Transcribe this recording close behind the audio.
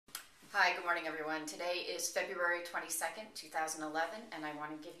Hi, good morning everyone. Today is February 22nd, 2011, and I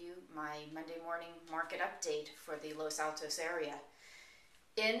want to give you my Monday morning market update for the Los Altos area.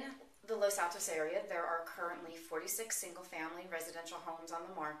 In the Los Altos area, there are currently 46 single-family residential homes on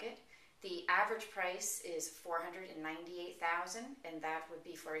the market. The average price is $498,000, and that would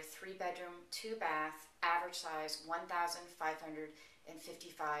be for a 3-bedroom, 2-bath, average size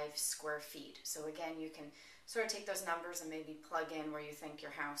 1,555 square feet. So again, you can sort of take those numbers and maybe plug in where you think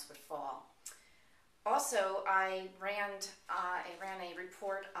your house would fall. Also, I ran a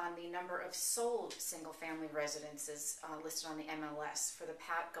report on the number of sold single-family residences listed on the MLS for the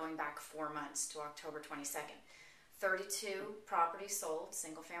going back 4 months to October 22nd. 32 properties sold,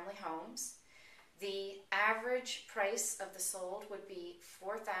 single-family homes. The average price of the sold would be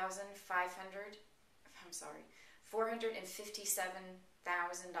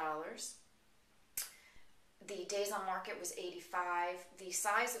 $457,000. The days on market was 85. The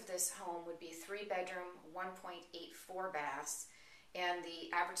size of this home would be 3-bedroom, 1.84 baths, and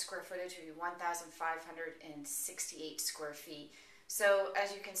the average square footage would be 1,568 square feet. So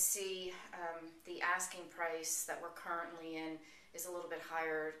as you can see, the asking price that we're currently in is a little bit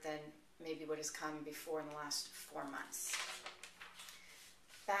higher than maybe what has come before in the last 4 months.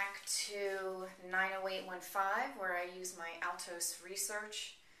 Back to 90815, where I use my Altos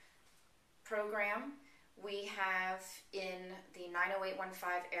Research program. We have in the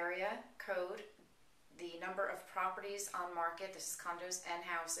 90815 area code the number of properties on market, this is condos and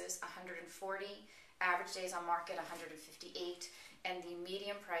houses, 140, average days on market 158, and the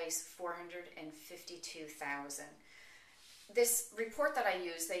median price $452,000. This report that I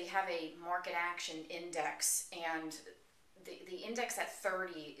use, they have a market action index, and the index at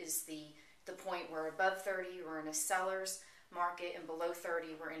 30 is the point where above 30 we're in a seller's market and below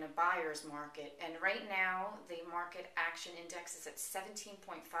 30 we're in a buyer's market. And right now the market action index is at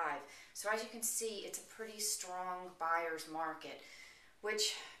 17.5. So as you can see, it's a pretty strong buyer's market,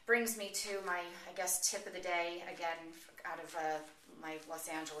 which brings me to my, I guess, tip of the day, again, out of my Los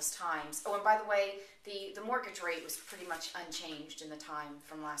Angeles Times. Oh, and by the way, the mortgage rate was pretty much unchanged in the time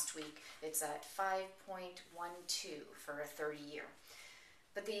from last week. It's at 5.12 for a 30-year.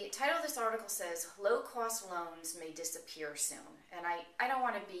 But the title of this article says, low-cost loans may disappear soon. And I don't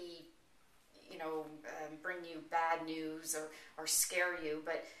want to be, bring you bad news or scare you,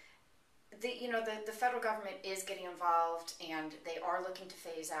 but the federal government is getting involved, and they are looking to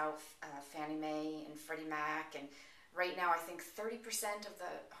phase out Fannie Mae and Freddie Mac. And right now, I think 30% of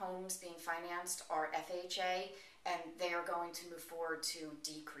the homes being financed are FHA, and they are going to move forward to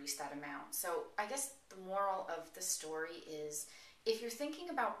decrease that amount. So I guess the moral of the story is, if you're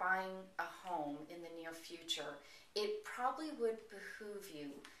thinking about buying a home in the near future, it probably would behoove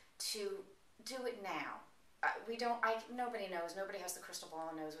you to do it now. Nobody knows. Nobody has the crystal ball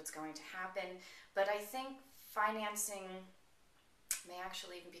and knows what's going to happen. But I think financing may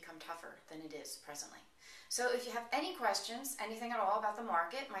actually even become tougher than it is presently. So if you have any questions, anything at all about the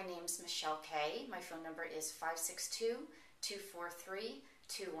market, my name's Michele K. My phone number is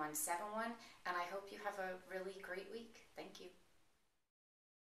 562-243-2171. And I hope you have a really great week. Thank you.